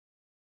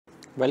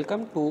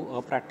Welcome to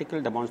a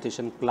practical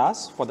demonstration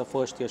class for the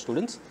first year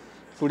students.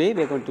 Today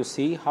we are going to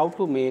see how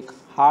to make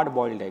hard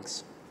boiled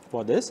eggs.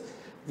 For this,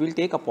 we will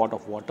take a pot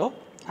of water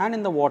and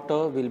in the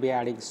water we will be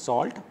adding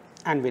salt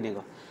and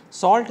vinegar.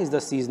 Salt is the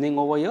seasoning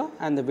over here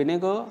and the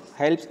vinegar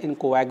helps in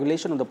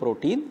coagulation of the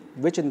protein,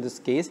 which in this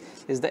case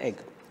is the egg.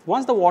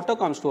 Once the water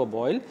comes to a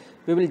boil,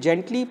 we will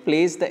gently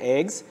place the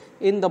eggs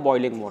in the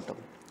boiling water.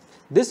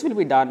 This will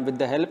be done with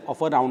the help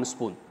of a round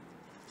spoon.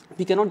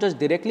 We cannot just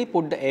directly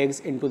put the eggs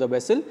into the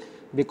vessel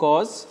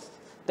because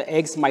the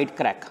eggs might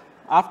crack.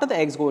 After the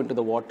eggs go into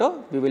the water,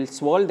 we will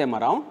swirl them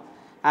around,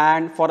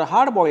 and for a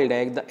hard boiled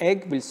egg, the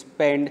egg will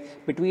spend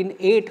between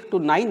 8 to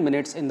 9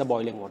 minutes in the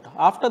boiling water.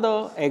 After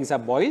the eggs are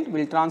boiled,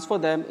 we will transfer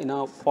them in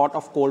a pot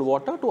of cold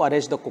water to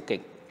arrange the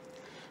cooking.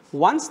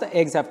 Once the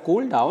eggs have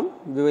cooled down,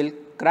 we will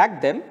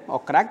crack them or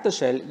crack the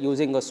shell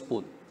using a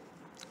spoon.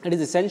 It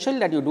is essential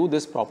that you do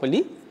this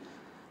properly.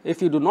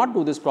 If you do not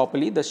do this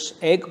properly, the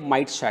egg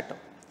might shatter.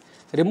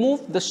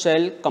 Remove the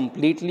shell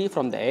completely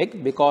from the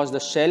egg because the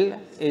shell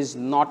is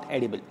not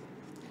edible.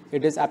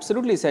 It is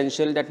absolutely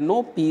essential that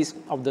no piece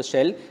of the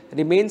shell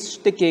remains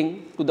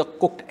sticking to the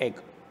cooked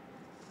egg.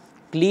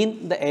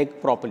 Clean the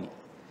egg properly.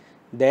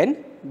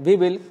 Then we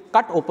will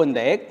cut open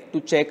the egg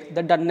to check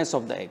the doneness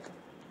of the egg.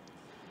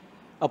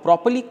 A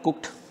properly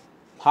cooked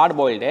hard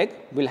boiled egg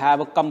will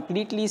have a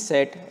completely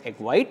set egg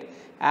white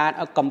and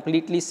a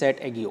completely set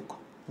egg yolk,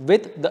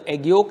 with the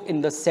egg yolk in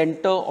the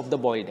center of the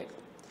boiled egg.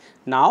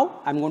 Now,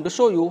 I am going to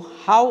show you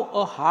how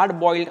a hard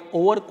boiled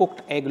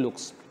overcooked egg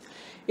looks.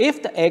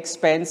 If the egg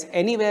spends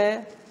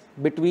anywhere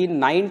between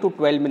 9 to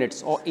 12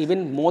 minutes or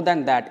even more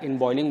than that in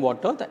boiling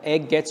water, the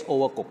egg gets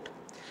overcooked.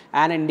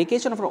 An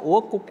indication of an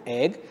overcooked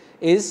egg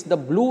is the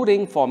blue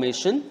ring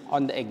formation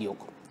on the egg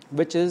yolk,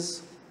 which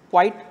is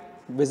quite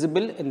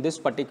visible in this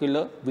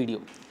particular video.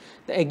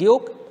 The egg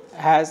yolk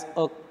has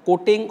a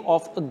coating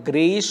of a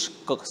grayish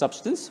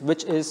substance,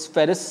 which is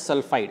ferrous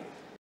sulfide.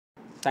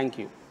 Thank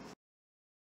you.